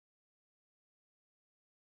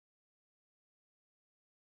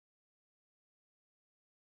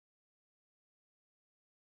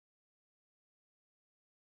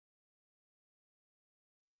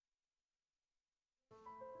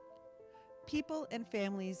People and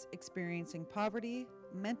families experiencing poverty,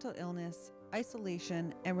 mental illness,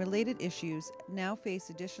 isolation, and related issues now face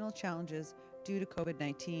additional challenges due to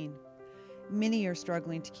COVID-19. Many are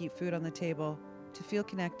struggling to keep food on the table, to feel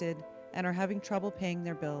connected, and are having trouble paying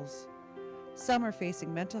their bills. Some are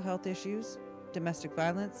facing mental health issues, domestic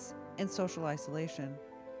violence, and social isolation.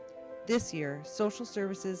 This year, social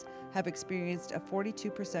services have experienced a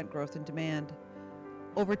 42% growth in demand.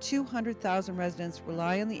 Over 200,000 residents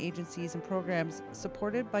rely on the agencies and programs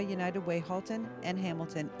supported by United Way Halton and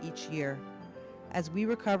Hamilton each year. As we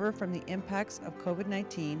recover from the impacts of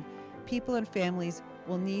COVID-19, people and families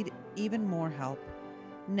will need even more help.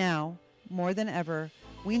 Now, more than ever,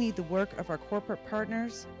 we need the work of our corporate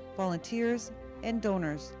partners, volunteers, and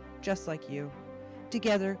donors just like you.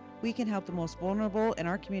 Together, we can help the most vulnerable in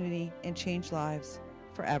our community and change lives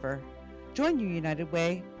forever. Join your United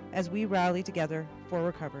Way as we rally together for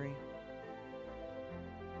recovery.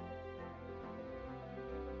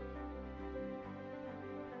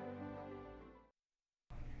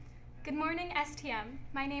 Good morning, STM.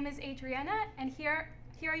 My name is Adriana, and here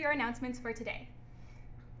are your announcements for today.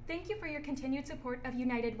 Thank you for your continued support of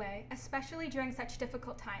United Way, especially during such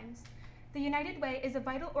difficult times. The United Way is a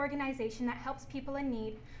vital organization that helps people in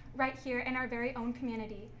need right here in our very own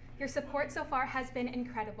community. Your support so far has been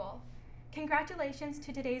incredible. Congratulations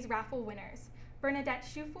to today's raffle winners, Bernadette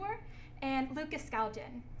Schufor and Lucas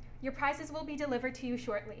Scalgin. Your prizes will be delivered to you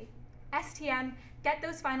shortly. STM, get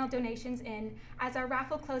those final donations in as our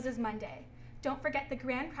raffle closes Monday. Don't forget the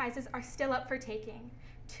grand prizes are still up for taking.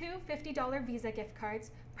 2 $50 Visa gift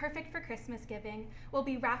cards, perfect for Christmas giving, will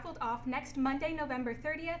be raffled off next Monday, November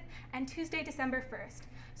 30th and Tuesday, December 1st.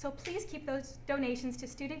 So please keep those donations to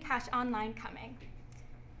Student Cash Online coming.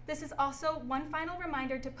 This is also one final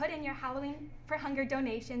reminder to put in your Halloween for Hunger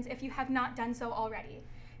donations if you have not done so already.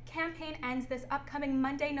 Campaign ends this upcoming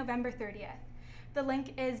Monday, November 30th. The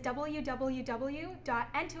link is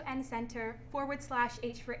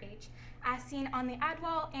www.end2endcenter/H4H, as seen on the ad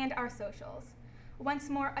wall and our socials. Once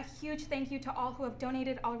more, a huge thank you to all who have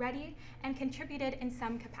donated already and contributed in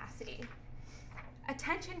some capacity.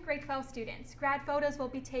 Attention grade 12 students, grad photos will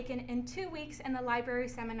be taken in 2 weeks in the library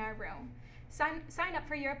seminar room. Sign up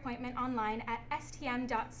for your appointment online at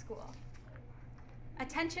stm.school.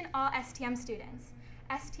 Attention all STM students.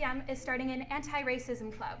 STM is starting an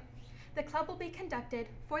anti-racism club. The club will be conducted,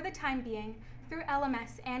 for the time being, through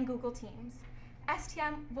LMS and Google Teams. The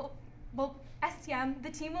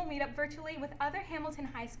team will meet up virtually with other Hamilton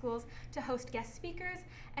high schools to host guest speakers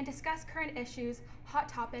and discuss current issues, hot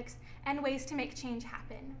topics, and ways to make change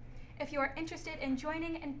happen. If you are interested in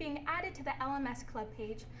joining and being added to the LMS club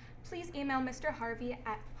page, please email Mr. Harvey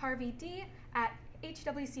at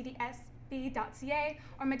harvyd@hwcdsb.ca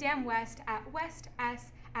or Madame West at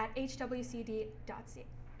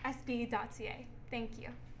wests@hwcdsb.ca. Thank you.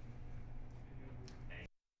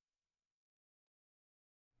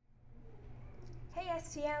 Hey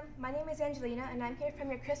STM, my name is Angelina and I'm here from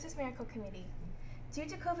your Christmas Miracle Committee. Due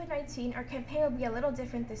to COVID-19, our campaign will be a little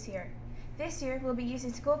different this year. This year, we'll be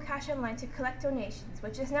using School Cash Online to collect donations,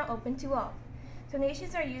 which is now open to all.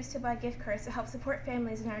 Donations are used to buy gift cards to help support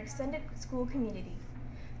families in our extended school community.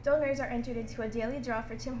 Donors are entered into a daily draw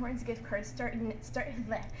for Tim Hortons gift cards starting next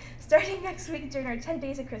week during our 10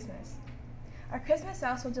 days of Christmas. Our Christmas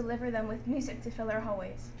elves will deliver them with music to fill our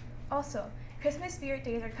hallways. Also, Christmas Spirit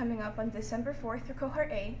Days are coming up on December 4th for Cohort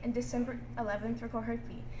A and December 11th for Cohort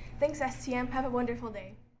B. Thanks STM, have a wonderful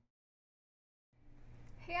day.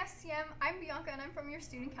 Hey STM, I'm Bianca and I'm from your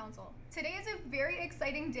Student Council. Today is a very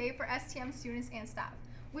exciting day for STM students and staff.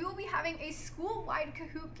 We will be having a school-wide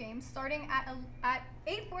Kahoot game starting at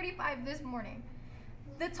 8:45 this morning.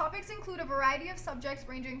 The topics include a variety of subjects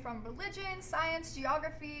ranging from religion, science,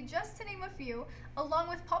 geography, just to name a few, along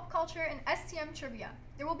with pop culture and STM trivia.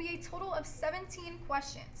 There will be a total of 17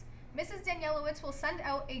 questions. Mrs. Danielowitz will send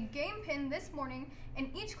out a game pin this morning and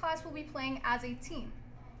each class will be playing as a team.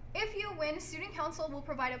 If you win, Student Council will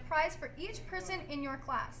provide a prize for each person in your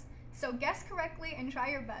class. So guess correctly and try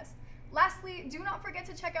your best. Lastly, do not forget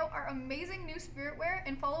to check out our amazing new spiritwear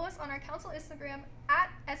and follow us on our council Instagram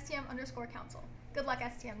at STM_council. Good luck,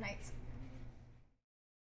 STM Knights.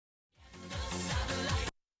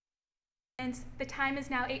 And the time is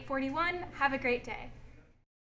now 8:41. Have a great day.